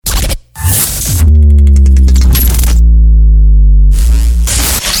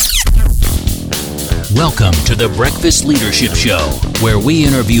Welcome to the Breakfast Leadership Show, where we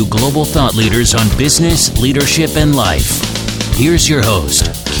interview global thought leaders on business, leadership, and life. Here's your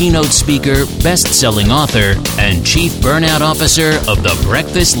host, keynote speaker, best-selling author, and chief burnout officer of the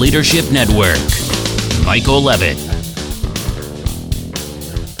Breakfast Leadership Network, Michael Levitt.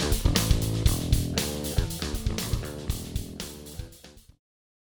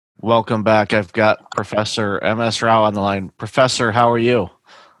 Welcome back. I've got Professor M.S. Rao on the line. Professor, how are you?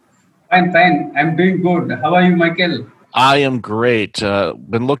 Fine. I'm doing good. How are you, Michael? I am great.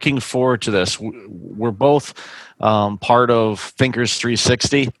 Been looking forward to this. We're both part of Thinkers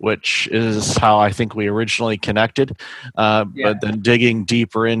 360, which is how I think we originally connected. But then digging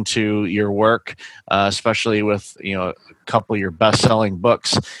deeper into your work, especially with a couple of your best-selling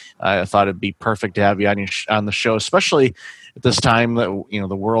books, I thought it'd be perfect to have you on the show, especially at this time that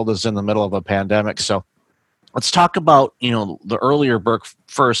the world is in the middle of a pandemic. So let's talk about the earlier book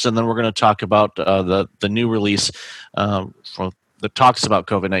first, and then we're going to talk about the new release that talks about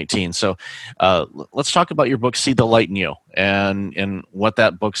COVID-19. So let's talk about your book, See the Light in You, and what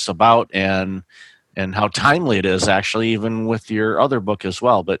that book's about, and how timely it is, actually, even with your other book as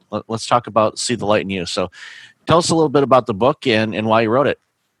well. But let's talk about See the Light in You. So tell us a little bit about the book and why you wrote it.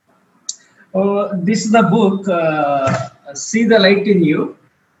 This is the book, See the Light in You,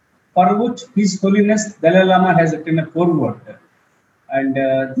 for which His Holiness Dalai Lama has written a foreword. And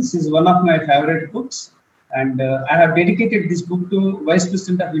this is one of my favorite books. And I have dedicated this book to Vice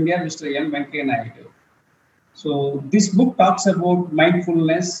President of India, Mr. M. Venkaiah Naidu. So this book talks about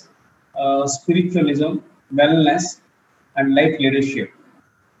mindfulness, spiritualism, wellness, and life leadership.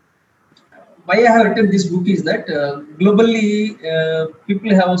 Why I have written this book is that globally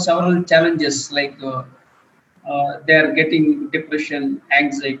people have several challenges, like they are getting depression,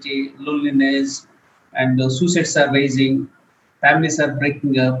 anxiety, loneliness, and suicides are rising, families are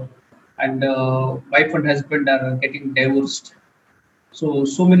breaking up, and wife and husband are getting divorced. So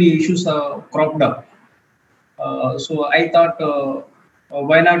many issues are cropped up. So I thought,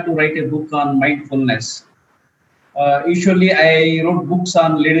 why not to write a book on mindfulness? Usually I wrote books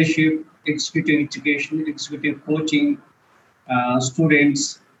on leadership, executive education, executive coaching,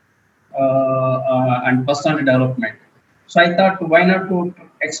 students, and personal development. So I thought, why not to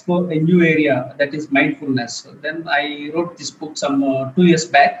explore a new area, that is mindfulness. So then I wrote this book some 2 years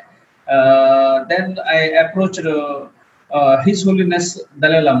back. Then I approached His Holiness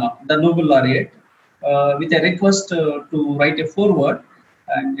Dalai Lama, the Nobel laureate, with a request to write a foreword.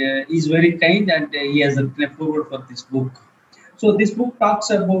 And he's very kind, and he has written a foreword for this book. So this book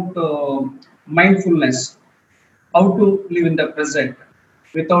talks about mindfulness, how to live in the present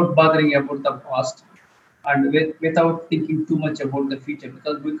without bothering about the past, and without thinking too much about the future,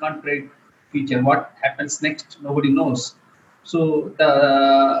 because we can't predict future. What happens next, nobody knows. So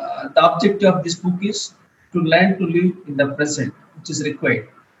the objective of this book is to learn to live in the present, which is required.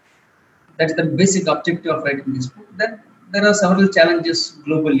 That's the basic objective of writing this book. Then there are several challenges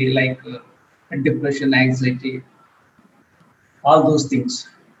globally, like depression, anxiety, all those things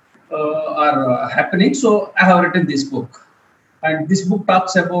are happening. So I have written this book. And this book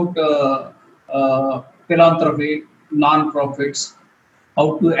talks about philanthropy, non-profits,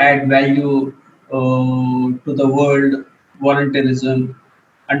 how to add value to the world, volunteerism,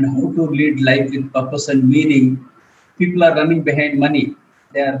 and how to lead life with purpose and meaning. People are running behind money.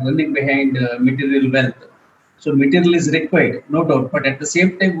 They are running behind material wealth. So material is required, no doubt. But at the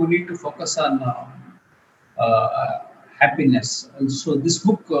same time, we need to focus on happiness. And so this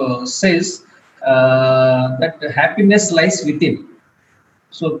book says that happiness lies within.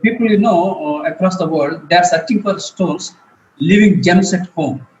 So people, across the world, they are searching for stones, leaving gems at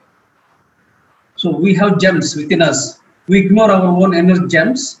home. So we have gems within us. We ignore our own inner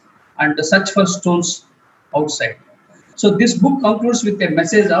gems and search for stones outside. So this book concludes with a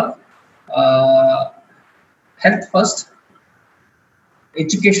message of health first,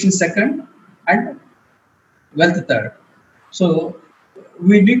 education second, and wealth third. So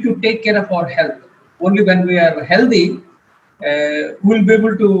we need to take care of our health. Only when we are healthy, we'll be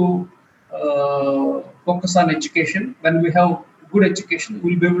able to focus on education. When we have good education,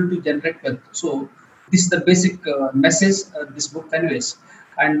 we'll be able to generate wealth. So this is the basic message of this book anyways.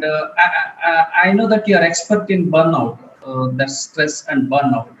 And I know that you are expert in burnout, that's stress and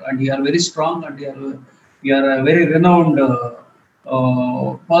burnout, and you are very strong, and you are a very renowned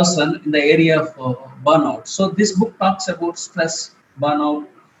person in the area of burnout. So this book talks about stress, burnout,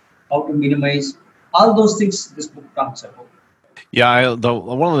 how to minimize all those things. This book talks about. Yeah,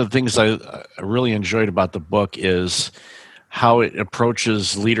 one of the things I really enjoyed about the book is how it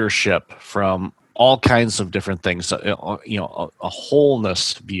approaches leadership from all kinds of different things, a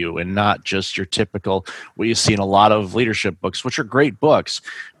wholeness view, and not just your typical what you see in a lot of leadership books, which are great books,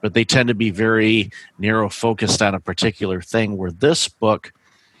 but they tend to be very narrow focused on a particular thing, where this book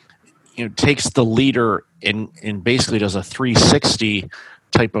takes the leader and basically does a 360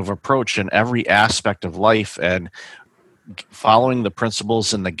 type of approach in every aspect of life, and following the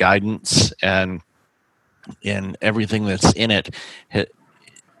principles and the guidance and everything that's in it.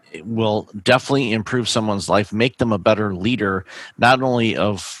 It will definitely improve someone's life, make them a better leader, not only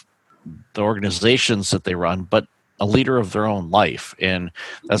of the organizations that they run, but a leader of their own life. And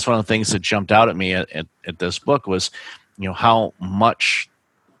that's one of the things that jumped out at me at this book was, how much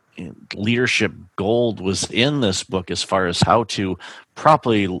leadership gold was in this book as far as how to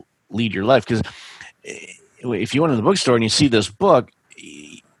properly lead your life. Because if you went to the bookstore and you see this book,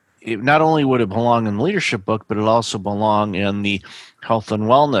 it not only would it belong in the leadership book, but it also belong in the health and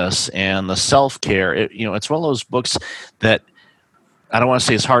wellness and the self-care. It's one of those books that I don't want to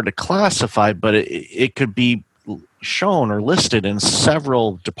say it's hard to classify, but it could be shown or listed in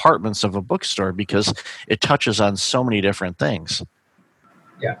several departments of a bookstore because it touches on so many different things.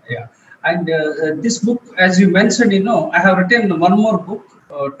 Yeah. And this book, as you mentioned, I have written one more book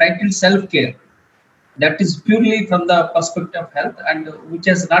titled Self-Care. That is purely from the perspective of health, and which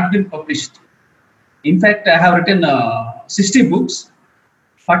has not been published. In fact, I have written 60 books,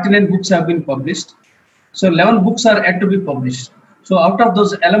 49 books have been published. So 11 books are yet to be published. So out of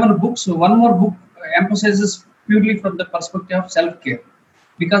those 11 books, one more book emphasizes purely from the perspective of self-care.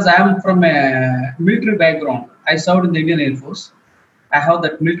 Because I am from a military background. I served in the Indian Air Force. I have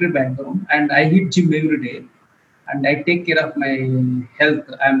that military background, and I hit gym every day. And I take care of my health.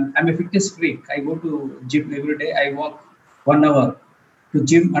 I'm a fitness freak. I go to gym every day. I walk 1 hour to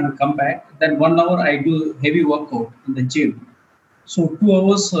gym and come back. Then 1 hour I do heavy workout in the gym. So 2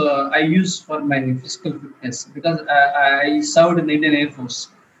 hours I use for my physical fitness because I served in the Indian Air Force,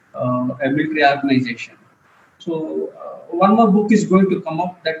 a military organization. So one more book is going to come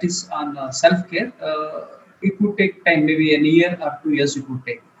up that is on self-care. It would take time, maybe a year or 2 years it would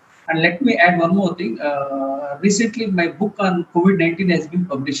take. And let me add one more thing. Recently, my book on COVID-19 has been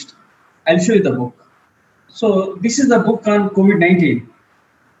published. I'll show you the book. So this is the book on COVID-19,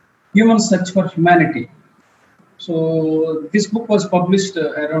 Human Search for Humanity. So this book was published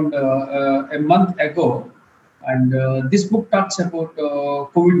around a month ago. And this book talks about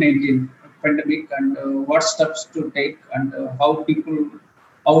COVID-19 pandemic and what steps to take and how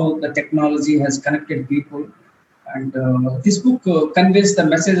the technology has connected people. And this book conveys the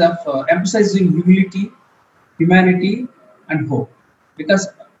message of emphasizing humility, humanity, and hope. Because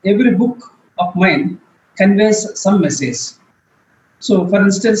every book of mine conveys some message. So, for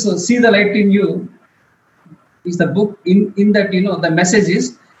instance, See the Light in You is the book in that, the message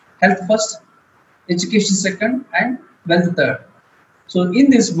is health first, education second, and wealth third. So, in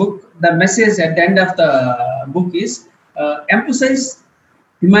this book, the message at the end of the book is emphasize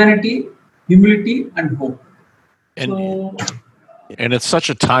humanity, humility, and hope. And it's such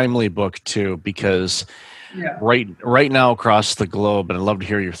a timely book too, because right now across the globe, and I'd love to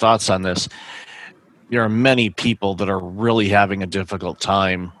hear your thoughts on this, there are many people that are really having a difficult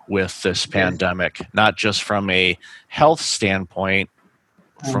time with this pandemic, not just from a health standpoint,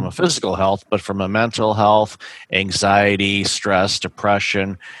 from a physical health, but from a mental health, anxiety, stress,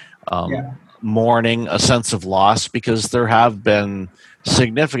 depression, mourning, a sense of loss, because there have been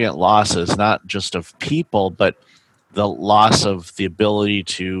significant losses, not just of people, but the loss of the ability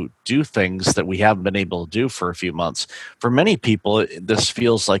to do things that we haven't been able to do for a few months. For many people, this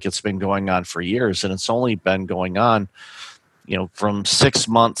feels like it's been going on for years, and it's only been going on, from 6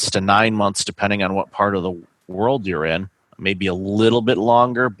 months to 9 months, depending on what part of the world you're in, maybe a little bit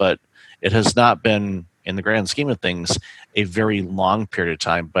longer, but it has not been, in the grand scheme of things, a very long period of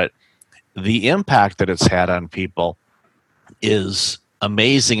time. But the impact that it's had on people is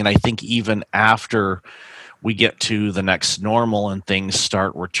amazing. And I think even after we get to the next normal and things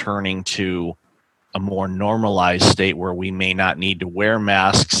start returning to a more normalized state where we may not need to wear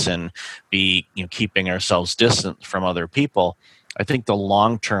masks and be keeping ourselves distant from other people, I think the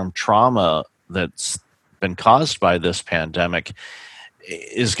long-term trauma that's been caused by this pandemic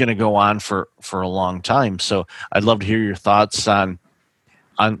is going to go on for a long time. So I'd love to hear your thoughts on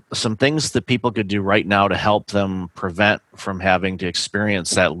some things that people could do right now to help them prevent from having to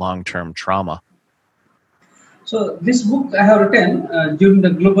experience that long-term trauma. So this book I have written during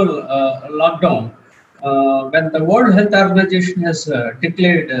the global lockdown, when the World Health Organization has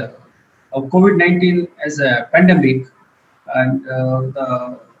declared COVID-19 as a pandemic, and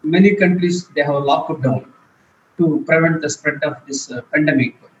many countries, they have locked down to prevent the spread of this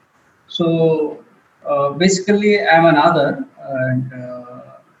pandemic. So Basically, I'm an author, and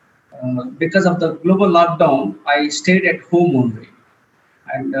because of the global lockdown, I stayed at home only,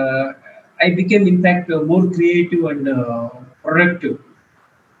 and I became, in fact, more creative and productive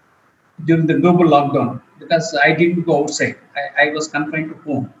during the global lockdown because I didn't go outside. I was confined to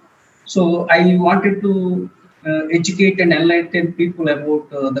home. So I wanted to educate and enlighten people about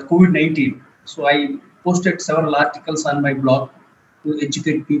the COVID-19. So I posted several articles on my blog to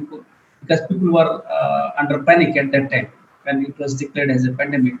educate people because people were under panic at that time when it was declared as a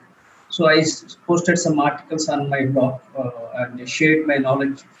pandemic. So I posted some articles on my blog and shared my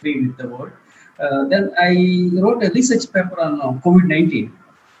knowledge free with the world. Then I wrote a research paper on COVID-19,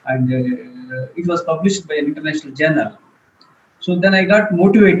 and it was published by an international journal. So then I got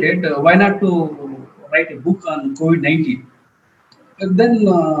motivated. Why not to write a book on COVID-19? And then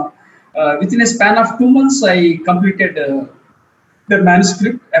within a span of 2 months, I completed the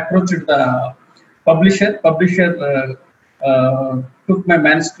manuscript, approached the publisher. Publisher took my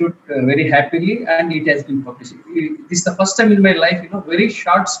manuscript very happily, and it has been published. This is the first time in my life, very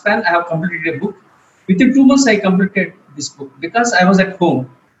short span, I have completed a book. Within 2 months, I completed this book because I was at home.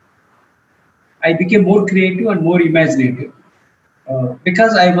 I became more creative and more imaginative.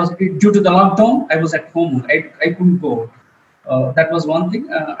 Because I was, due to the lockdown, I was at home. I couldn't go out. That was one thing.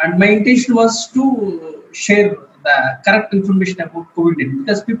 And my intention was to share the correct information about COVID-19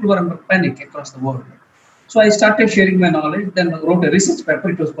 because people were under panic across the world. So I started sharing my knowledge, then wrote a research paper,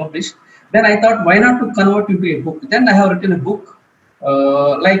 it was published. Then I thought, why not to convert into a book? Then I have written a book,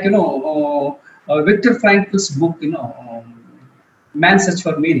 Viktor Frankl's book, Man's Search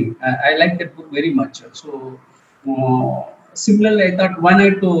for Meaning. I like that book very much. So similarly, I thought, why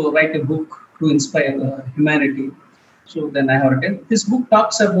not to write a book to inspire humanity? So then I have written. This book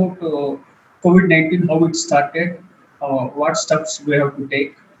talks about COVID-19, how it started, what steps we have to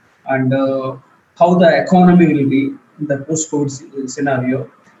take, and how the economy will be in the post-COVID scenario,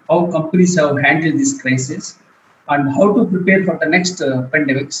 how companies have handled this crisis, and how to prepare for the next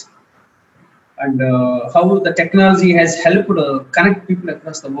pandemics, and how the technology has helped connect people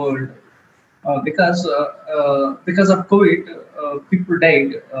across the world. Because of COVID, people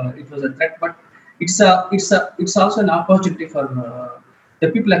died. It was a threat, but it's also an opportunity for the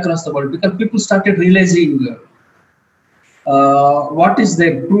people across the world because people started realizing what is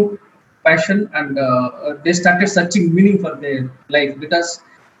their true passion, and they started searching meaning for their life because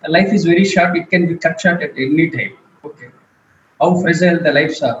life is very short. It can be cut short at any time. Okay, how fragile the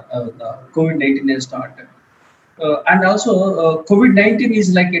lives are. The COVID-19 has started. And also, COVID-19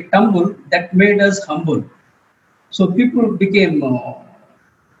 is like a tumble that made us humble. So people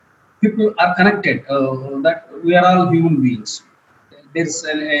are connected. That we are all human beings. There's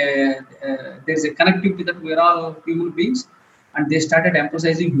a connectivity that we are all human beings, and they started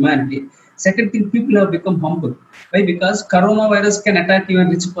emphasizing humanity. Second thing, people have become humble. Why? Because coronavirus can attack even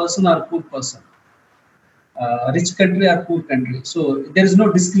rich person or poor person, rich country or poor country. So there is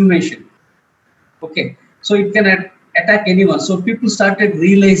no discrimination. Okay. So it can attack anyone. So people started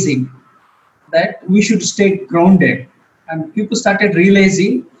realizing that we should stay grounded, and people started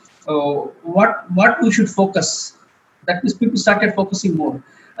realizing what we should focus. That means people started focusing more.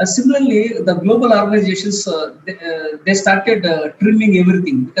 Similarly, the global organizations they started trimming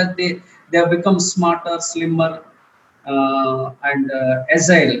everything because they have become smarter, slimmer, and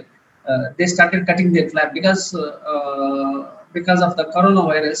agile. They started cutting their fat because of the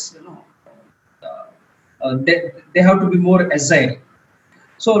coronavirus. They have to be more agile.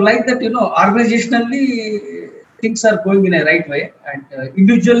 So like that, organizationally things are going in a right way, and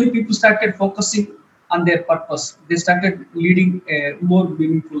individually people started focusing on their purpose. They started leading a more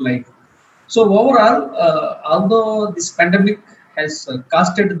meaningful life. So overall, although this pandemic has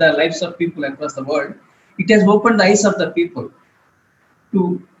costed the lives of people across the world, it has opened the eyes of the people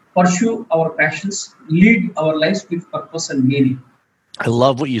to pursue our passions, lead our lives with purpose and meaning. I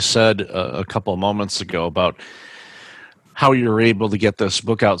love what you said a couple of moments ago about how you were able to get this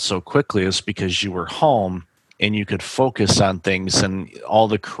book out so quickly is because you were home and you could focus on things, and all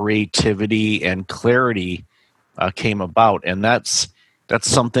the creativity and clarity came about. And that's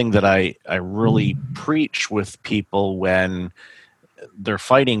something that I really preach with people when they're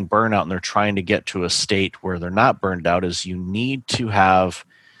fighting burnout and they're trying to get to a state where they're not burned out, is you need to have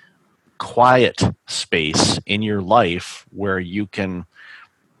quiet space in your life where you can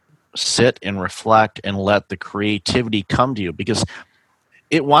sit and reflect and let the creativity come to you, because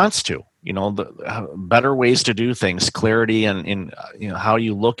it wants to. The better ways to do things, clarity, and in how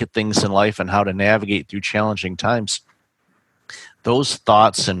you look at things in life and how to navigate through challenging times. those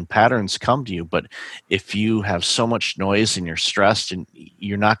thoughts and patterns come to you. But if you have so much noise and you're stressed, and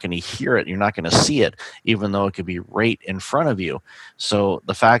you're not going to hear it, you're not going to see it, even though it could be right in front of you. So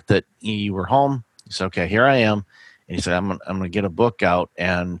the fact that you were home, you said, okay, here I am. And you said, I'm going to get a book out,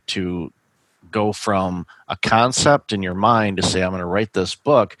 and to go from a concept in your mind to say, I'm going to write this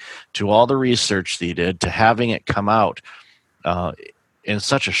book, to all the research that you did, to having it come out in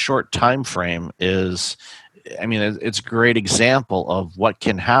such a short time frame is, I mean, it's a great example of what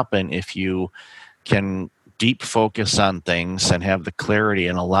can happen if you can deep focus on things and have the clarity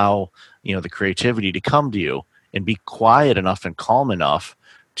and allow, the creativity to come to you, and be quiet enough and calm enough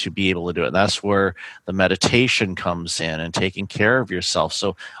to be able to do it. And that's where the meditation comes in, and taking care of yourself.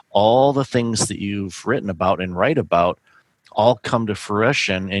 So all the things that you've written about and write about all come to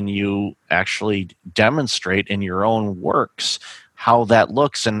fruition, and you actually demonstrate in your own works how that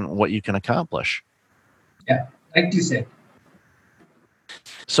looks and what you can accomplish. Yeah, like you said.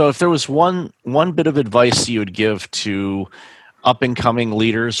 So if there was one bit of advice you would give to up-and-coming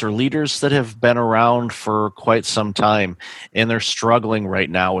leaders, or leaders that have been around for quite some time and they're struggling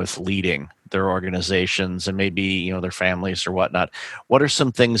right now with leading their organizations and maybe their families or whatnot, what are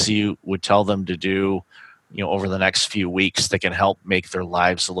some things you would tell them to do over the next few weeks that can help make their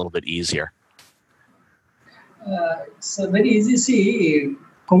lives a little bit easier? It's very easy. See,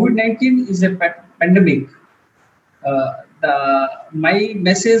 COVID-19 is a pandemic. My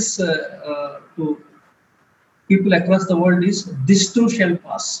message to people across the world is, this too shall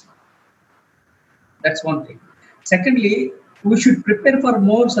pass. That's one thing. Secondly, we should prepare for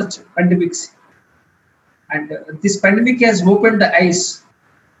more such pandemics. And this pandemic has opened the eyes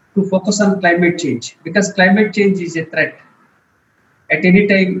to focus on climate change, because climate change is a threat. At any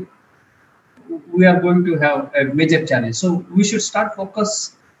time, we are going to have a major challenge. So we should start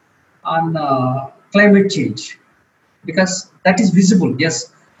focus on climate change, because that is visible.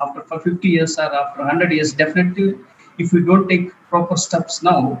 Yes, after 50 years or after 100 years, definitely, if we don't take proper steps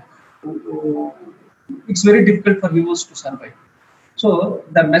now, it's very difficult for humans to survive. So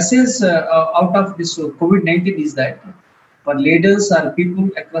the message out of this COVID-19 is that for leaders or people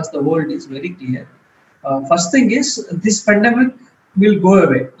across the world is very clear. First thing is, this pandemic will go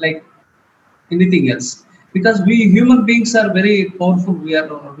away like anything else, because we human beings are very powerful. We have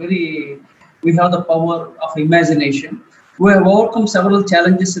the power of imagination. We have overcome several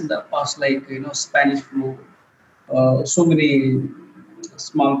challenges in the past, like Spanish flu, so many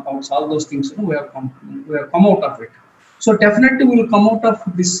smallpox, all those things. We have come out of it. So definitely we will come out of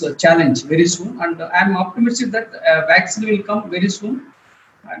this challenge very soon, and I am optimistic that a vaccine will come very soon.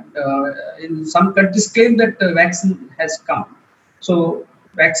 And in some countries claim that vaccine has come. So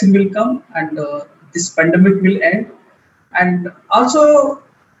vaccine will come, and this pandemic will end. And also,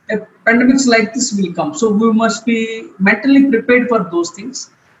 pandemics like this will come. So we must be mentally prepared for those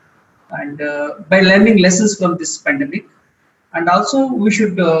things, and by learning lessons from this pandemic. And also we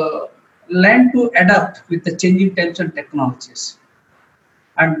should learn to adapt with the changing times and technologies.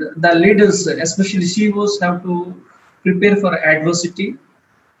 And the leaders, especially CEOs, have to prepare for adversity,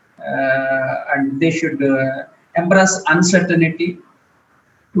 and they should embrace uncertainty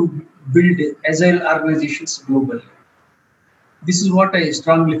to build agile organizations globally. This is what I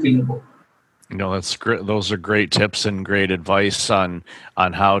strongly feel about. That's great. Those are great tips and great advice on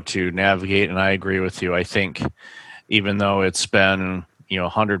how to navigate. And I agree with you. I think even though it's been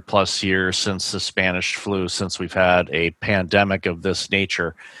 100 plus years since the Spanish flu, since we've had a pandemic of this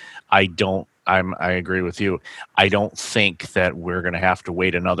nature, I agree with you. I don't think that we're going to have to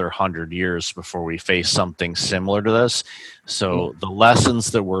wait another 100 years before we face something similar to this. So the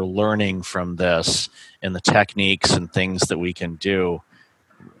lessons that we're learning from this and the techniques and things that we can do,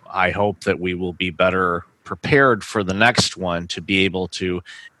 I hope that we will be better prepared for the next one to be able to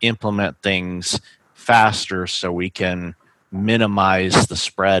implement things faster, so we can minimize the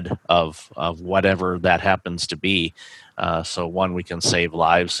spread of whatever that happens to be. So one, we can save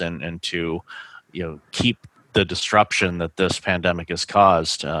lives, and two, keep the disruption that this pandemic has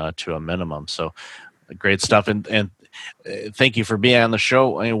caused to a minimum. So great stuff. And thank you for being on the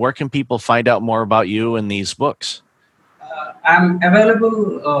show. I mean, where can people find out more about you and these books? I'm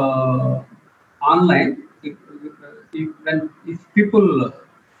available online. If people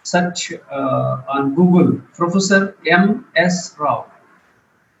search on Google, Professor M.S. Rao.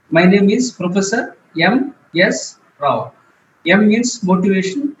 My name is Professor M.S. Rao. M means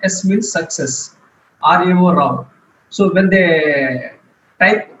motivation, S means success, R.A.O. Rao. So when they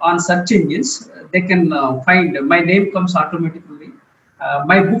type on search engines, they can find my name comes automatically.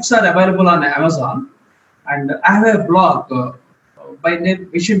 My books are available on Amazon, and I have a blog by name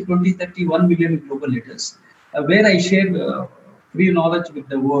Vision 2030 1 Million Global Leaders, where I share free knowledge with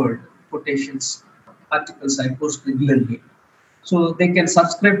the world quotations articles I post regularly. So they can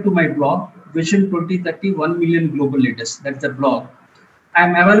subscribe to my blog, Vision 2030 1 Million Global Leaders. That's the blog.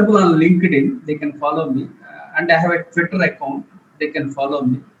 I'm available on LinkedIn. They can follow me. And I have a Twitter account. They can follow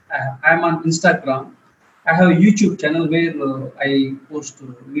me. I'm on Instagram. I have a YouTube channel where I post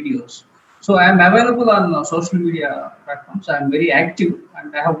videos. So I'm available on social media platforms. I'm very active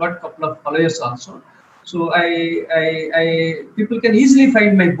and I have got a couple of followers also. So I people can easily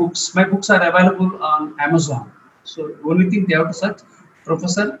find my books. My books are available on Amazon. So only thing they have to search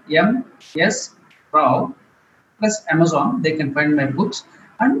Professor M.S. Rao plus Amazon. They can find my books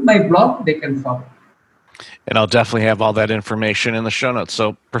and my blog. They can follow. And I'll definitely have all that information in the show notes.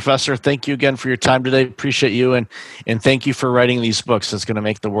 So, Professor, thank you again for your time today. Appreciate you, and thank you for writing these books. It's going to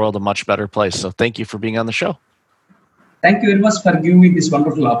make the world a much better place. So thank you for being on the show. Thank you very much for giving me this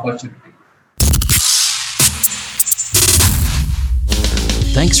wonderful opportunity.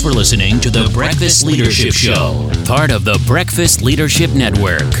 Thanks for listening to the Breakfast Leadership Show, part of the Breakfast Leadership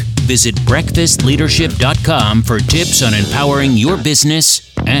Network. Visit breakfastleadership.com for tips on empowering your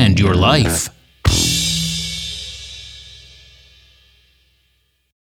business and your life.